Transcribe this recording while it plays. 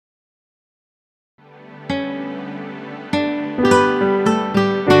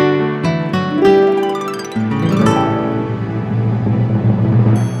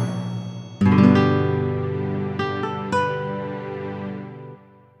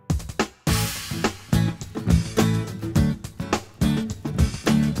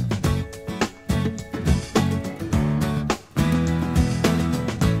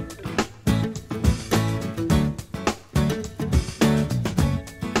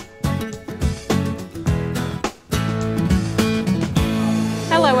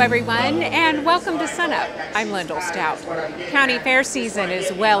Hello everyone, and welcome to SUNUP. I'm Lyndall Stout. County Fair season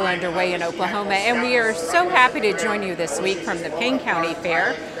is well underway in Oklahoma, and we are so happy to join you this week from the Payne County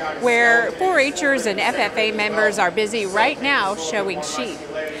Fair, where 4-H'ers and FFA members are busy right now showing sheep.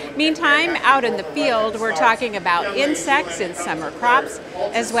 Meantime, out in the field, we're talking about insects in summer crops,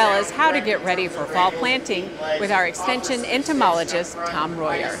 as well as how to get ready for fall planting with our extension entomologist, Tom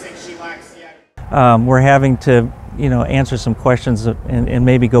Royer. We're having to, answer some questions and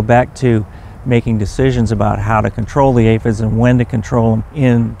maybe go back to making decisions about how to control the aphids and when to control them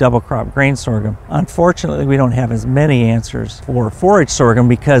in double crop grain sorghum. Unfortunately, we don't have as many answers for forage sorghum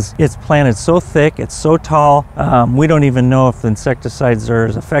because it's planted so thick, it's so tall, we don't even know if the insecticides are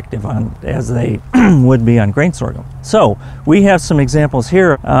as effective as they would be on grain sorghum. So we have some examples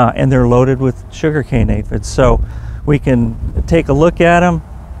here, and they're loaded with sugarcane aphids. So we can take a look at them,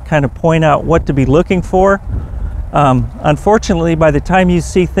 kind of point out what to be looking for. Unfortunately, by the time you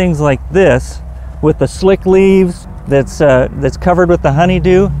see things like this with the slick leaves that's covered with the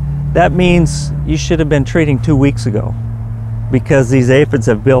honeydew, that means you should have been treating 2 weeks ago because these aphids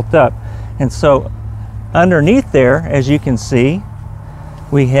have built up. And so underneath there, as you can see,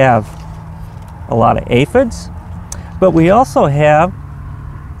 we have a lot of aphids, but we also have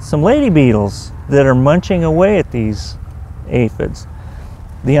some lady beetles that are munching away at these aphids.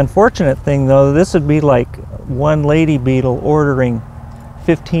 The unfortunate thing, though, this would be like one lady beetle ordering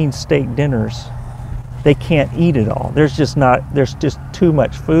 15 steak dinners. They can't eat it all. There's just too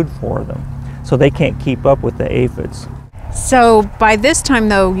much food for them. So they can't keep up with the aphids. So by this time,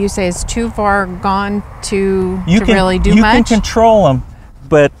 though, you say it's too far gone to really do much? You can control them,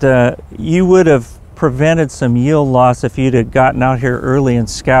 but you would have prevented some yield loss if you'd have gotten out here early and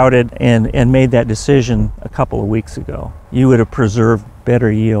scouted and made that decision a couple of weeks ago. You would have preserved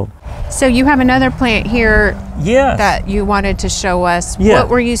better yield. So you have another plant here, yes, that you wanted to show us. Yeah. What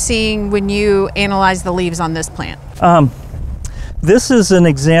were you seeing when you analyzed the leaves on this plant? This is an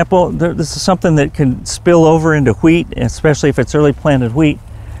example. This is something that can spill over into wheat, especially if it's early planted wheat.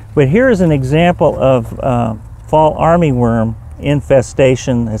 But here is an example of fall armyworm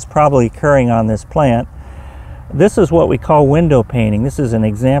infestation that's probably occurring on this plant. This is what we call window painting. This is an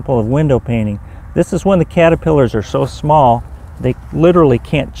example of window painting. This is when the caterpillars are so small they literally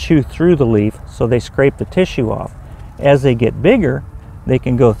can't chew through the leaf, so they scrape the tissue off. As they get bigger, they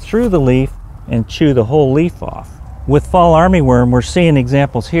can go through the leaf and chew the whole leaf off. With fall armyworm, we're seeing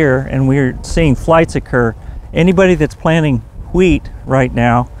examples here, and we're seeing flights occur. Anybody that's planting wheat right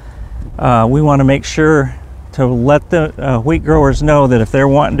now, we want to make sure to let the wheat growers know that if they're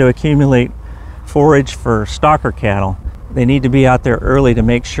wanting to accumulate forage for stocker cattle, they need to be out there early to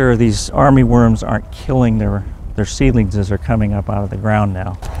make sure these armyworms aren't killing their seedlings as they're coming up out of the ground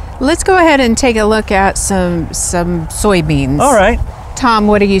now. Let's go ahead and take a look at some soybeans. All right. Tom,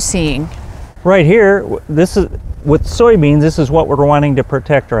 what are you seeing? Right here, this is with soybeans, this is what we're wanting to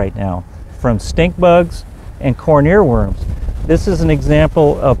protect right now from stink bugs and corn earworms. This is an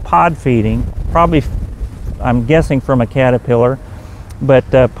example of pod feeding, probably, I'm guessing, from a caterpillar, but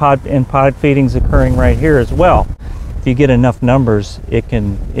pod feeding is occurring right here as well. If you get enough numbers, it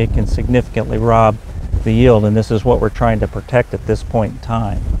can significantly rob the yield, and this is what we're trying to protect at this point in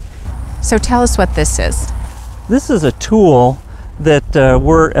time. So tell us what this is. This is a tool that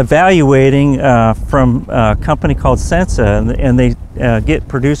we're evaluating from a company called Sensa, and they get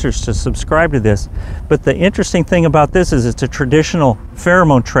producers to subscribe to this. But the interesting thing about this is it's a traditional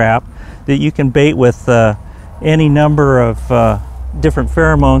pheromone trap that you can bait with any number of different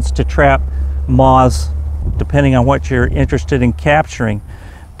pheromones to trap moths, depending on what you're interested in capturing.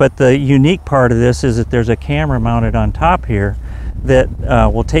 But the unique part of this is that there's a camera mounted on top here that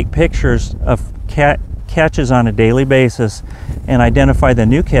will take pictures of catches on a daily basis and identify the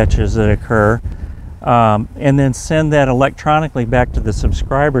new catches that occur, and then send that electronically back to the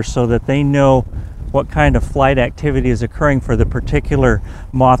subscribers so that they know what kind of flight activity is occurring for the particular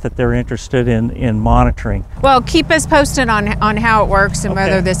moth that they're interested in monitoring. Well, keep us posted on how it works and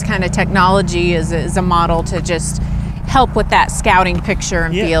whether this kind of technology is a model to just help with that scouting picture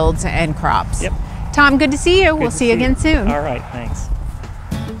in fields and crops. Yep. Tom, good to see you. We'll see you again soon. All right, thanks.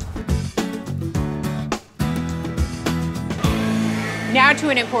 Now to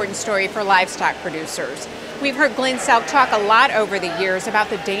an important story for livestock producers. We've heard Glenn Selk talk a lot over the years about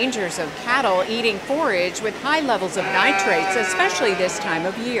the dangers of cattle eating forage with high levels of nitrates, especially this time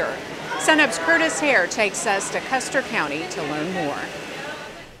of year. SUNUP's Curtis Hare takes us to Custer County to learn more.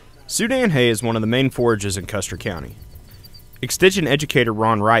 Sudan hay is one of the main forages in Custer County. Extension educator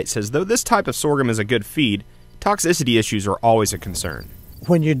Ron Wright says though this type of sorghum is a good feed, toxicity issues are always a concern.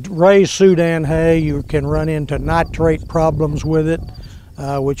 When you raise Sudan hay, you can run into nitrate problems with it.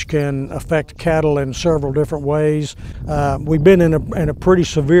 which can affect cattle in several different ways. We've been in a pretty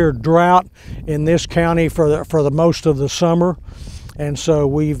severe drought in this county for the most of the summer, and so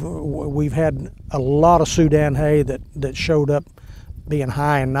we've had a lot of Sudan hay that showed up being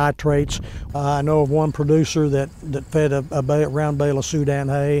high in nitrates. I know of one producer that fed a round bale of Sudan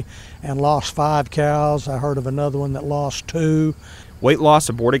hay and lost 5 cows. I heard of another one that lost 2. Weight loss,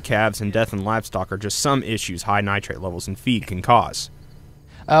 aborted calves, and death in livestock are just some issues high nitrate levels in feed can cause.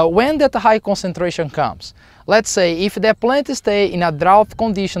 When that high concentration comes, let's say if the plant stay in a drought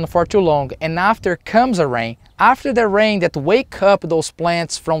condition for too long and after comes a rain, after the rain that wake up those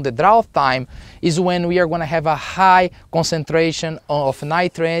plants from the drought time is when we are going to have a high concentration of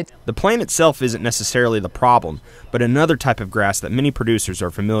nitrate. The plant itself isn't necessarily the problem, but another type of grass that many producers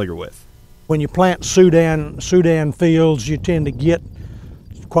are familiar with. When you plant Sudan fields, you tend to get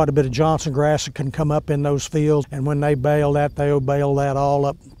quite a bit of Johnson grass that can come up in those fields, and when they bale that, they'll bale that all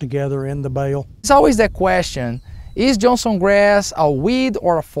up together in the bale. It's always that question, is Johnson grass a weed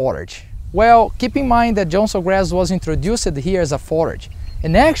or a forage? Well, keep in mind that Johnson grass was introduced here as a forage,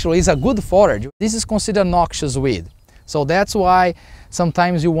 and actually it's a good forage. This is considered a noxious weed, so that's why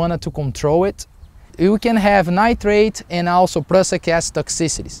sometimes you wanted to control it. You can have nitrate and also prussic acid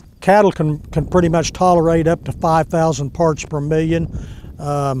toxicities. Cattle can pretty much tolerate up to 5,000 parts per million.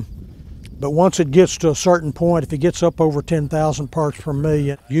 But once it gets to a certain point, if it gets up over 10,000 parts per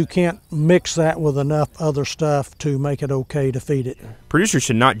million, you can't mix that with enough other stuff to make it okay to feed it. Producers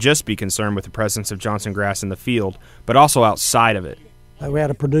should not just be concerned with the presence of Johnson grass in the field, but also outside of it. We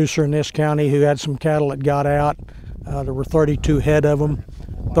had a producer in this county who had some cattle that got out. There were 32 head of them.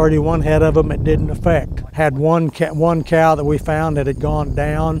 31 head of them it didn't affect. Had one cow that we found that had gone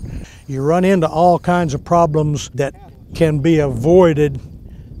down. You run into all kinds of problems that can be avoided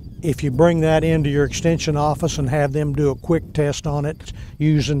if you bring that into your extension office and have them do a quick test on it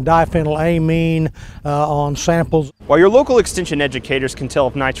using diphenylamine on samples. While your local extension educators can tell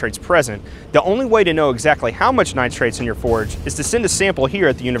if nitrate's present, the only way to know exactly how much nitrate's in your forage is to send a sample here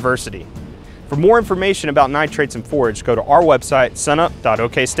at the university. For more information about nitrates in forage, go to our website,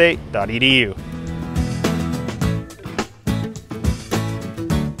 sunup.okstate.edu.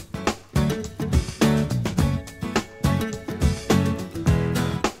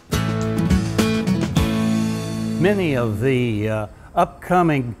 Many of the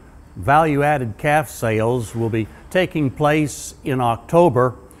upcoming value-added calf sales will be taking place in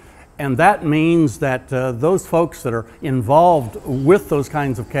October, and that means that those folks that are involved with those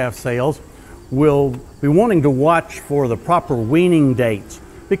kinds of calf sales will be wanting to watch for the proper weaning dates,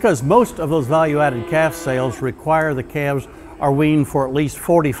 because most of those value-added calf sales require the calves are weaned for at least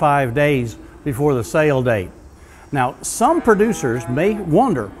 45 days before the sale date. Now, some producers may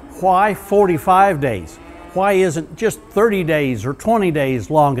wonder, why 45 days? Why isn't just 30 days or 20 days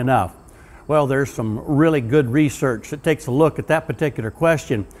long enough? Well, there's some really good research that takes a look at that particular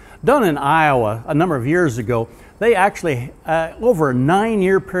question. Done in Iowa a number of years ago, they actually, over a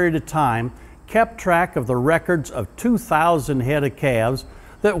 9-year period of time, kept track of the records of 2,000 head of calves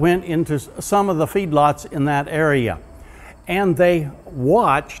that went into some of the feedlots in that area. And they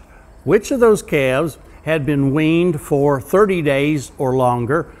watched which of those calves had been weaned for 30 days or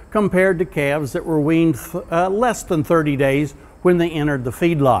longer compared to calves that were weaned less than 30 days when they entered the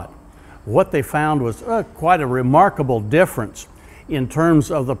feedlot. What they found was quite a remarkable difference in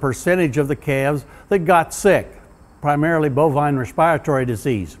terms of the percentage of the calves that got sick, primarily bovine respiratory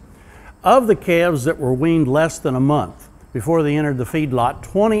disease. Of the calves that were weaned less than a month before they entered the feedlot,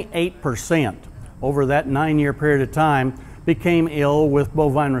 28% over that 9-year period of time became ill with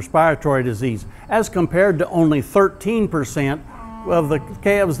bovine respiratory disease, as compared to only 13% of the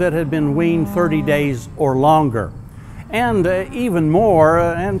calves that had been weaned 30 days or longer. And even more,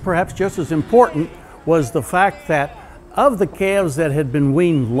 and perhaps just as important, was the fact that of the calves that had been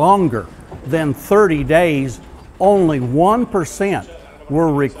weaned longer than 30 days, only 1%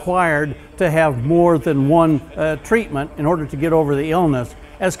 were required to have more than one treatment in order to get over the illness,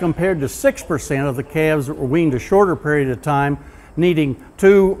 as compared to 6% of the calves that were weaned a shorter period of time needing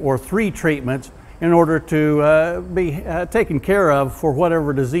 2 or 3 treatments in order to be taken care of for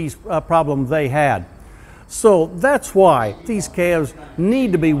whatever disease problem they had. So that's why these calves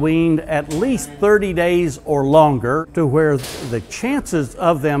need to be weaned at least 30 days or longer, to where the chances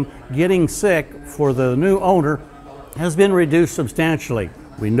of them getting sick for the new owner has been reduced substantially.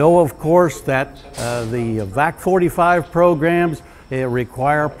 We know, of course, that the VAC 45 programs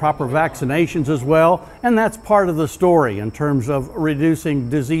require proper vaccinations as well, and that's part of the story in terms of reducing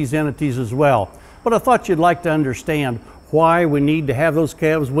disease entities as well. But I thought you'd like to understand why we need to have those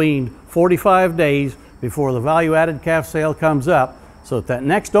calves weaned 45 days before the value-added calf sale comes up, so that that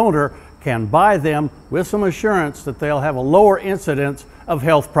next owner can buy them with some assurance that they'll have a lower incidence of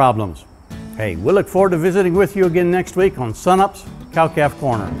health problems. Hey, we'll look forward to visiting with you again next week on SUNUP's Cow-Calf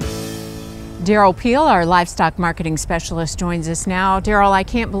Corner. Derrell Peel, our livestock marketing specialist, joins us now. Derrell, I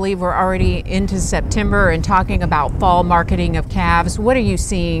can't believe we're already into September and talking about fall marketing of calves. What are you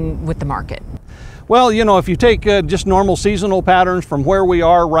seeing with the market? Well, you know, if you take just normal seasonal patterns from where we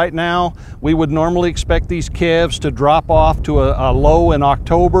are right now, we would normally expect these calves to drop off to a low in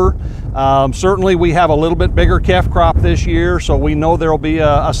October. Certainly we have a little bit bigger calf crop this year, so we know there will be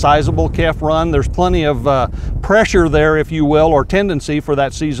a sizable calf run. There's plenty of pressure there, if you will, or tendency for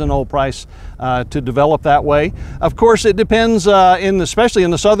that seasonal price to develop that way. Of course, it depends, especially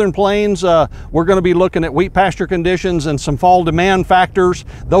in the southern plains, we're going to be looking at wheat pasture conditions and some fall demand factors.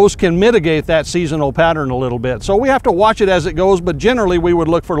 Those can mitigate that seasonal pattern a little bit. So we have to watch it as it goes, but generally we would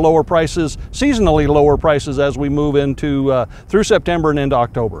look for lower prices, seasonally lower prices as we move into through September and into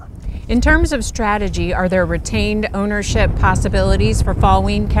October. In terms of strategy, are there retained ownership possibilities for fall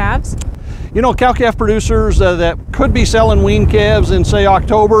wean calves? You know, cow-calf producers that could be selling wean calves in, say,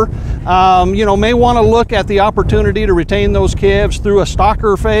 October, you know, may want to look at the opportunity to retain those calves through a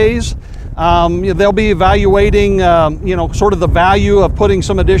stocker phase. They'll be evaluating, you know, sort of the value of putting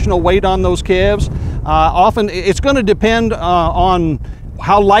some additional weight on those calves. Often it's going to depend on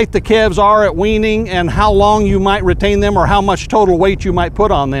how light the calves are at weaning and how long you might retain them or how much total weight you might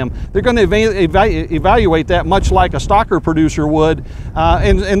put on them. They're going to evaluate that much like a stocker producer would.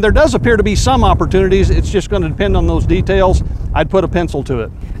 And there does appear to be some opportunities. It's just going to depend on those details. I'd put a pencil to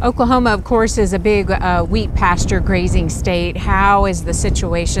it. Oklahoma, of course, is a big wheat pasture grazing state. How is the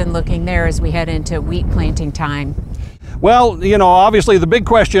situation looking there as we head into wheat planting time? Well, you know, obviously the big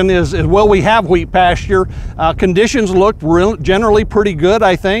question is will we have wheat pasture? Conditions look generally pretty good,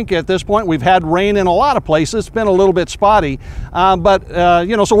 I think, at this point. We've had rain in a lot of places. It's been a little bit spotty, but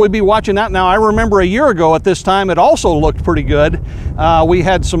you know, so we'd be watching that. Now, I remember a year ago at this time, it also looked pretty good. We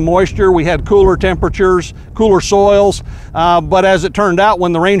had some moisture, we had cooler temperatures, cooler soils, but as it turned out,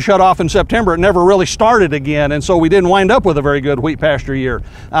 when the rain shut off in September, it never really started again, and so we didn't wind up with a very good wheat pasture year.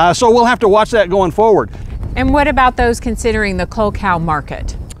 So we'll have to watch that going forward. And what about those considering the cull cow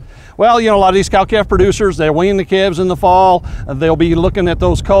market? Well, you know, a lot of these cow-calf producers, they wean the calves in the fall. They'll be looking at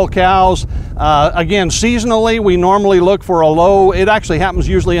those cull cows. Again, seasonally, we normally look for a low. It actually happens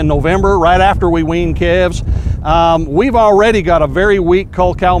usually in November, right after we wean calves. We've already got a very weak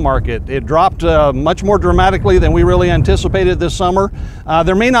cull cow market. It dropped much more dramatically than we really anticipated this summer.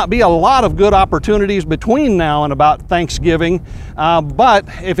 There may not be a lot of good opportunities between now and about Thanksgiving, but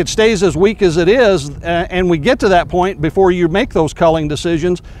if it stays as weak as it is, and we get to that point before you make those culling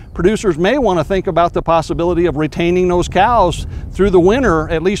decisions, producers may want to think about the possibility of retaining those cows through the winter,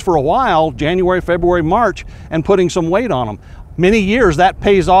 at least for a while, January, February, March, and putting some weight on them. Many years that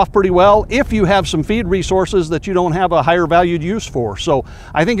pays off pretty well if you have some feed resources that you don't have a higher valued use for. So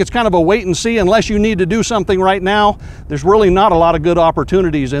I think it's kind of a wait and see. Unless you need to do something right now, there's really not a lot of good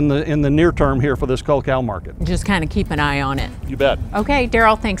opportunities in the near term here for this cull cow market. Just kind of keep an eye on it. You bet. Okay,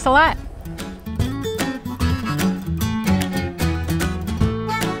 Derrell, thanks a lot.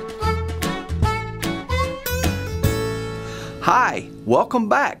 Hi, welcome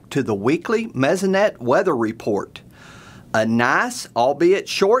back to the weekly Mesonet weather report. A nice, albeit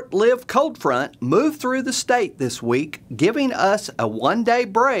short-lived cold front moved through the state this week, giving us a one-day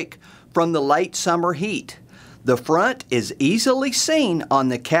break from the late summer heat. The front is easily seen on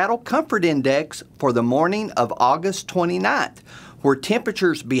the Cattle Comfort Index for the morning of August 29th, where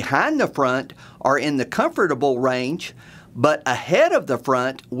temperatures behind the front are in the comfortable range, but ahead of the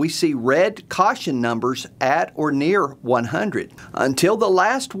front, we see red caution numbers at or near 100. Until the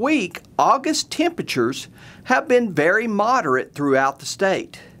last week, August temperatures have been very moderate throughout the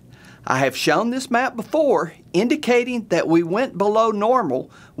state. I have shown this map before, indicating that we went below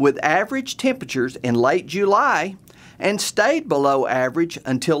normal with average temperatures in late July and stayed below average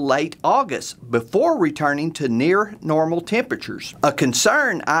until late August before returning to near normal temperatures. A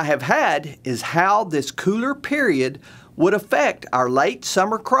concern I have had is how this cooler period would affect our late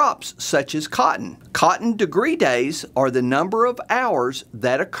summer crops such as cotton. Cotton degree days are the number of hours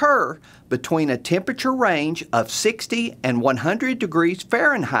that occur between a temperature range of 60 and 100 degrees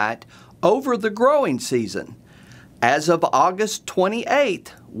Fahrenheit over the growing season. As of August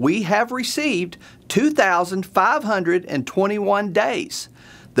 28th, we have received 2,521 days.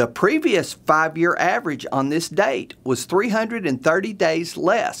 The previous 5-year average on this date was 330 days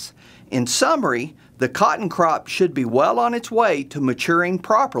less. In summary, the cotton crop should be well on its way to maturing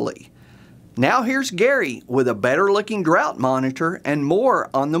properly. Now here's Gary with a better looking drought monitor and more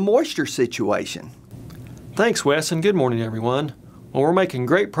on the moisture situation. Thanks, Wes, and good morning, everyone. Well, we're making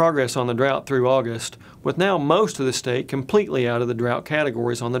great progress on the drought through August, with now most of the state completely out of the drought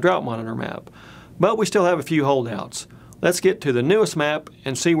categories on the drought monitor map. But we still have a few holdouts. Let's get to the newest map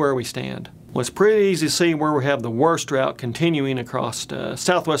and see where we stand. Well, it's pretty easy to see where we have the worst drought continuing across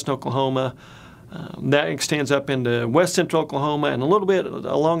southwest Oklahoma. That extends up into west central Oklahoma and a little bit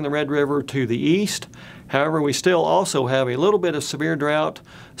along the Red River to the east. However, we still also have a little bit of severe drought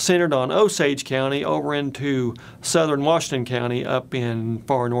centered on Osage County over into southern Washington County up in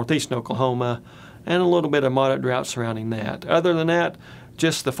far northeastern Oklahoma, and a little bit of moderate drought surrounding that. Other than that,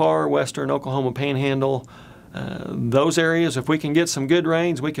 just the far western Oklahoma Panhandle. Those areas, if we can get some good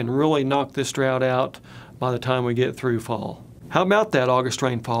rains, we can really knock this drought out by the time we get through fall. How about that August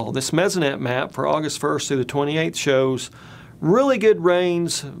rainfall? This Mesonet map for August 1st through the 28th shows really good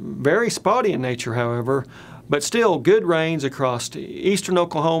rains, very spotty in nature, however, but still good rains across eastern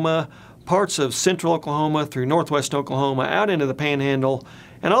Oklahoma, parts of central Oklahoma through northwest Oklahoma, out into the Panhandle,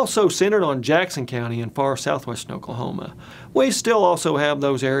 and also centered on Jackson County and far southwestern Oklahoma. We still also have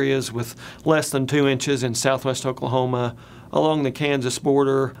those areas with less than 2 inches in southwest Oklahoma along the Kansas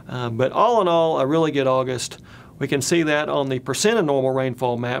border, but all in all, a really good August. We can see that on the percent of normal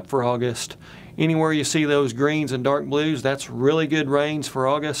rainfall map for August. Anywhere you see those greens and dark blues, that's really good rains for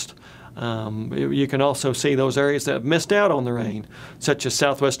August. You can also see those areas that have missed out on the rain, such as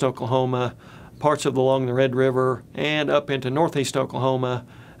southwest Oklahoma, parts of along the Red River, and up into northeast Oklahoma,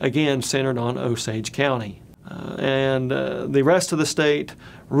 again centered on Osage County. The rest of the state,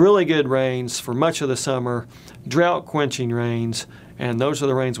 really good rains for much of the summer, drought quenching rains, and those are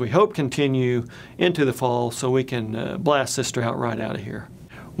the rains we hope continue into the fall so we can blast this drought right out of here.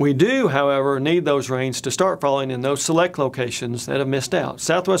 We do, however, need those rains to start falling in those select locations that have missed out: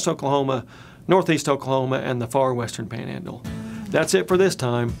 southwest Oklahoma, northeast Oklahoma, and the far western Panhandle. That's it for this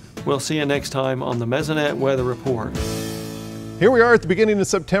time. We'll see you next time on the Mesonet Weather Report. Here we are at the beginning of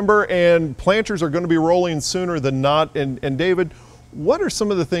September, and planters are going to be rolling sooner than not. And David, what are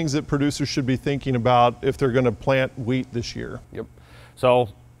some of the things that producers should be thinking about if they're going to plant wheat this year? Yep. So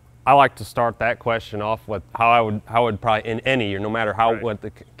I like to start that question off with how I would probably in any year, no matter what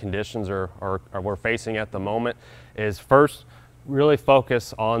the conditions are we're facing at the moment, is first really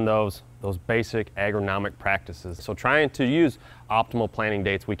focus on those basic agronomic practices. So trying to use optimal planting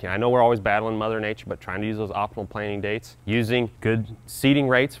dates we can. I know we're always battling Mother Nature, but trying to use those optimal planting dates, using good seeding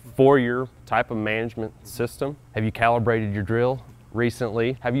rates for your type of management system. Have you calibrated your drill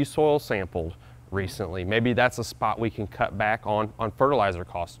recently? Have you soil sampled recently? Maybe that's a spot we can cut back on fertilizer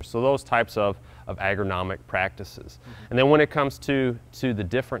costs. So those types of agronomic practices. And then when it comes to the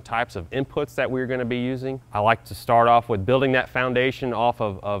different types of inputs that we're going to be using, I like to start off with building that foundation off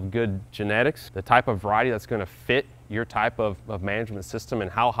of good genetics, the type of variety that's going to fit your type of management system, and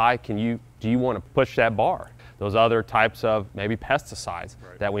how high do you want to push that bar. Those other types of maybe pesticides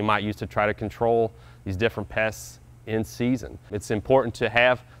that we might use to try to control these different pests in season. It's important to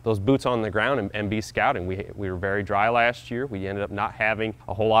have those boots on the ground and be scouting. We were very dry last year. We ended up not having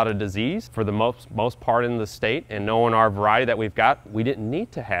a whole lot of disease for the most part in the state, and knowing our variety that we've got, we didn't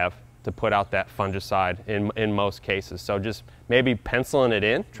need to put out that fungicide in most cases. So just maybe penciling it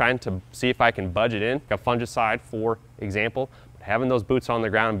in, trying to see if I can budget in a fungicide, for example, but having those boots on the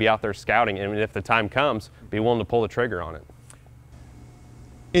ground and be out there scouting, and if the time comes, be willing to pull the trigger on it.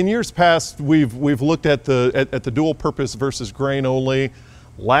 In years past, we've looked at the dual purpose versus grain only.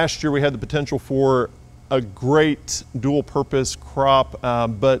 Last year we had the potential for a great dual purpose crop,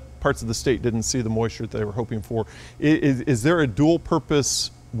 but parts of the state didn't see the moisture that they were hoping for. Is there a dual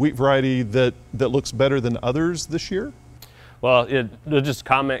purpose wheat variety that looks better than others this year? Well, to just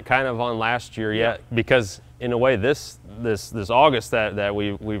comment kind of on last year, because in a way this August that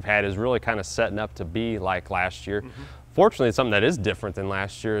we've had is really kind of setting up to be like last year. Fortunately, it's something that is different than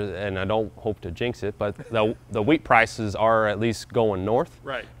last year, and I don't hope to jinx it, but the wheat prices are at least going north,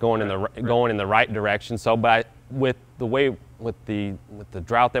 going in the right direction. So, with the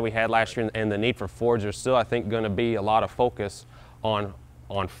drought that we had last year and the need for forage, there's still, I think, going to be a lot of focus on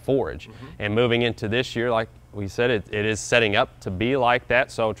forage. And moving into this year, like we said, it is setting up to be like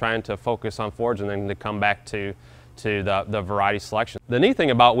that. So, trying to focus on forage and then to come back to the variety selection. The neat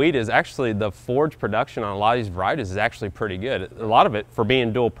thing about wheat is actually the forage production on a lot of these varieties is actually pretty good. A lot of it, for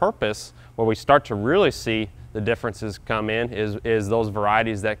being dual purpose, where we start to really see the differences come in is those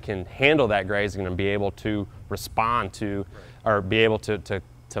varieties that can handle that grazing and be able to respond to, or be able to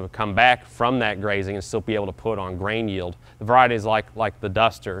come back from that grazing and still be able to put on grain yield. The varieties like the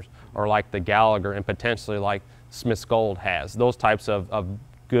Dusters or like the Gallagher, and potentially like Smith's Gold has, those types of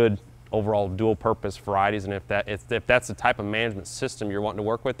good overall dual purpose varieties. And if that's the type of management system you're wanting to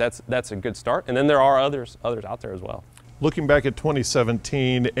work with, that's a good start. And then there are others out there as well. looking back at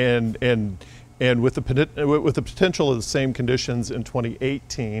 2017 and with the potential of the same conditions in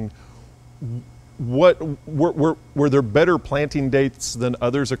 2018, what were there better planting dates than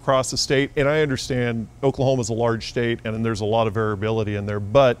others across the state? And I understand Oklahoma is a large state and there's a lot of variability in there,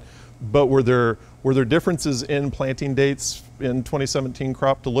 but were there differences in planting dates in 2017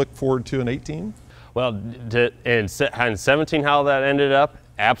 crop to look forward to in 18? Well, in 17, how that ended up,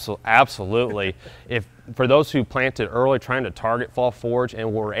 absolutely. For those who planted early, trying to target fall forage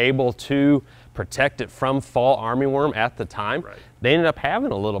and were able to protect it from fall armyworm at the time, right, they ended up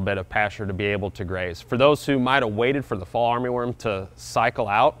having a little bit of pasture to be able to graze. For those who might have waited for the fall armyworm to cycle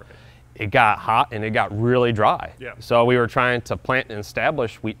out, right, it got hot and it got really dry. Yeah. So we were trying to plant and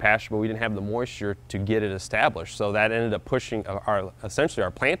establish wheat pasture, but we didn't have the moisture to get it established. So that ended up pushing essentially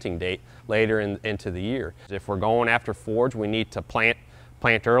our planting date later into the year. If we're going after forage, we need to plant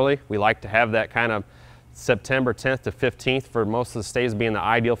early. We like to have that kind of September 10th to 15th for most of the states being the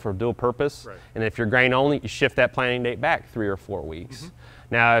ideal for dual purpose. Right. And if you're grain only, you shift that planting date back 3 or 4 weeks. Mm-hmm.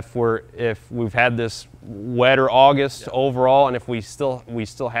 Now, if we've had this wetter August, yeah, overall, and if we still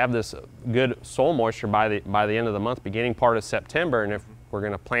have this good soil moisture by the end of the month, beginning part of September, and if we're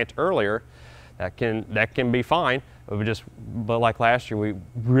going to plant earlier, that can be fine. But like last year, we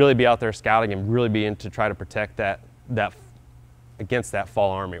really be out there scouting and really be in to try to protect that against that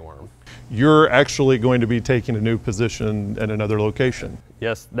fall armyworm. You're actually going to be taking a new position at another location.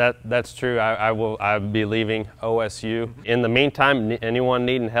 Yes, that's true. I'll be leaving OSU. In the meantime, anyone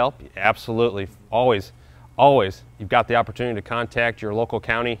needing help, absolutely, always, you've got the opportunity to contact your local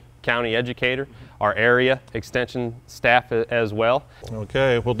county educator, our area extension staff as well.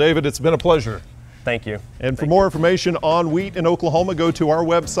 Okay, well, David, it's been a pleasure. Thank you. And for more information on wheat in Oklahoma, go to our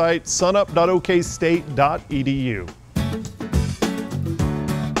website, sunup.okstate.edu.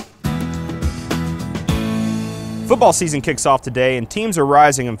 Football season kicks off today and teams are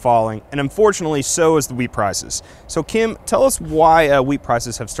rising and falling, and unfortunately so is the wheat prices. So Kim, tell us why wheat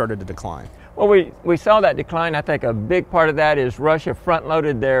prices have started to decline. Well, we saw that decline. I think a big part of that is Russia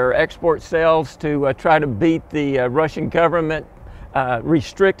front-loaded their export sales to try to beat the Russian government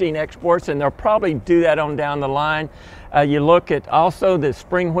restricting exports, and they'll probably do that on down the line. You look at also the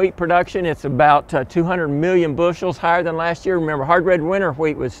spring wheat production, it's about 200 million bushels higher than last year. Remember, hard red winter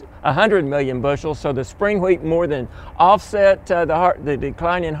wheat was 100 million bushels, so the spring wheat more than offset the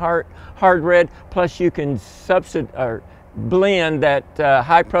decline in hard red, plus you can blend that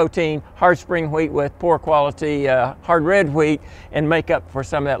high protein hard spring wheat with poor quality hard red wheat and make up for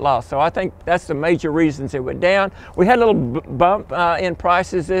some of that loss. So I think that's the major reasons it went down. We had a little bump in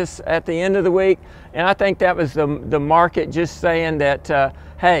prices at the end of the week, and I think that was the market just saying that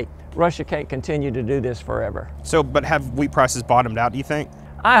hey, Russia can't continue to do this forever. So, but have wheat prices bottomed out, do you think?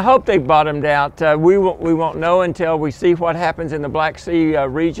 I hope they bottomed out. We won't know until we see what happens in the Black Sea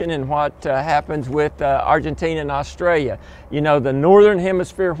region and what happens with Argentina and Australia. You know, the northern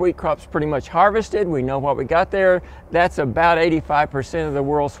hemisphere wheat crop's pretty much harvested. We know what we got there. That's about 85% of the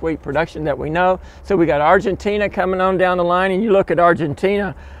world's wheat production that we know. So we got Argentina coming on down the line, and you look at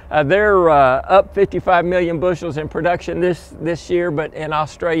Argentina, they're up 55 million bushels in production this year, but in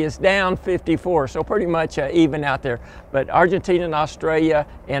Australia's down 54, so pretty much even out there. But Argentina and Australia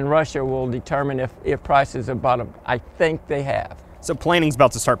and Russia will determine if prices have bottomed. I think they have. So planning's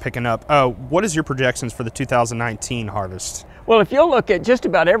about to start picking up. What is your projections for the 2019 harvest? Well, if you'll look at just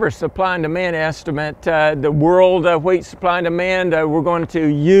about every supply and demand estimate, the world wheat supply and demand, we're going to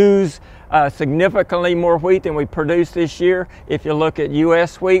use significantly more wheat than we produced this year. If you look at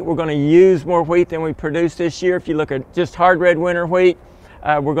U.S. wheat, we're going to use more wheat than we produced this year. If you look at just hard red winter wheat,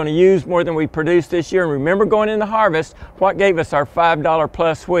 we're going to use more than we produced this year. And remember, going into harvest, what gave us our $5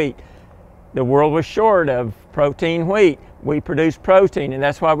 plus wheat? The world was short of protein wheat. We produced protein, and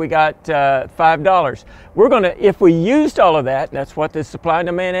that's why we got $5. We're going to, if we used all of that, that's what the supply and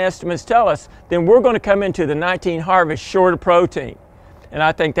demand estimates tell us, then we're going to come into the 19 harvest short of protein. And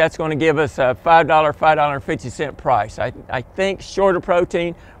I think that's going to give us a $5.50 price. I think short of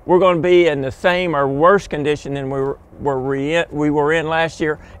protein, we're going to be in the same or worse condition than we were in last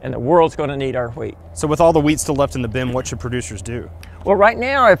year, and the world's going to need our wheat. So with all the wheat still left in the bin, what should producers do? Well, right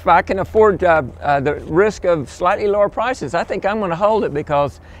now, if I can afford the risk of slightly lower prices, I think I'm going to hold it,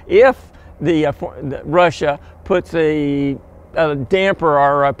 because if Russia puts a a damper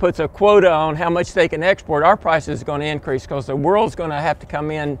or puts a quota on how much they can export, our price is going to increase because the world's going to have to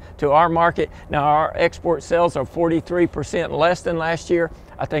come in to our market. Now our export sales are 43% less than last year.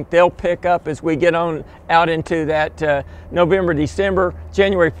 I think they'll pick up as we get on out into that November, December,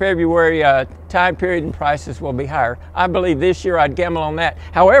 January, February time period, and prices will be higher. I believe this year I'd gamble on that.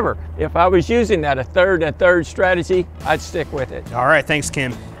 However, if I was using that a third strategy, I'd stick with it. All right, thanks,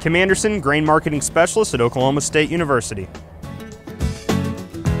 Kim. Kim Anderson, Grain Marketing Specialist at Oklahoma State University.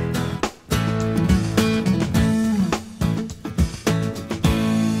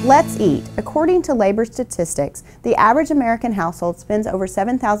 Let's eat. According to labor statistics, the average American household spends over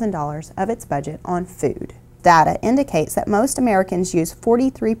 $7,000 of its budget on food. Data indicates that most Americans use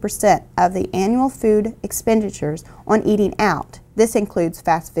 43% of the annual food expenditures on eating out. This includes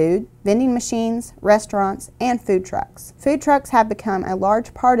fast food, vending machines, restaurants, and food trucks. Food trucks have become a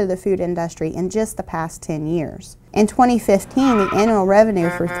large part of the food industry in just the past 10 years. In 2015, the annual revenue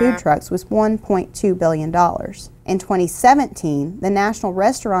for food trucks was $1.2 billion. In 2017, the National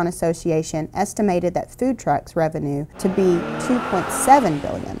Restaurant Association estimated that food trucks' revenue to be $2.7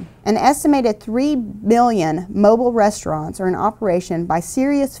 billion. An estimated 3 million mobile restaurants are in operation by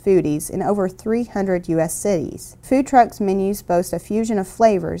serious foodies in over 300 U.S. cities. Food trucks' menus boast a fusion of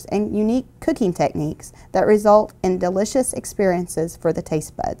flavors and unique cooking techniques that result in delicious experiences for the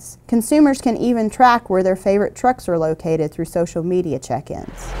taste buds. Consumers can even track where their favorite trucks are located through social media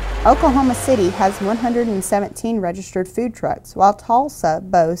check-ins. Oklahoma City has 117 registered food trucks, while Tulsa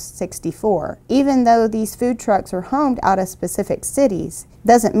boasts 64. Even though these food trucks are homed out of specific cities,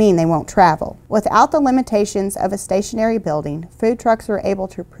 doesn't mean they won't travel. Without the limitations of a stationary building, food trucks are able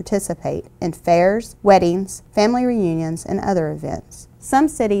to participate in fairs, weddings, family reunions, and other events. Some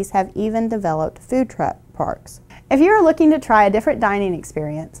cities have even developed food truck parks. If you are looking to try a different dining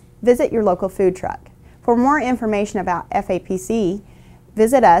experience, visit your local food truck. For more information about FAPC,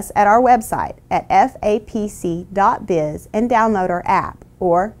 visit us at our website at fapc.biz and download our app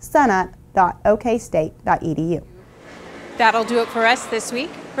or sunup.okstate.edu. That'll do it for us this week.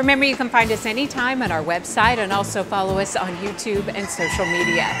 Remember, you can find us anytime on our website and also follow us on YouTube and social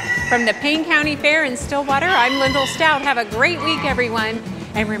media. From the Payne County Fair in Stillwater, I'm Lyndall Stout. Have a great week, everyone.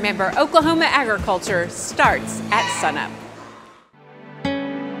 And remember, Oklahoma agriculture starts at sunup.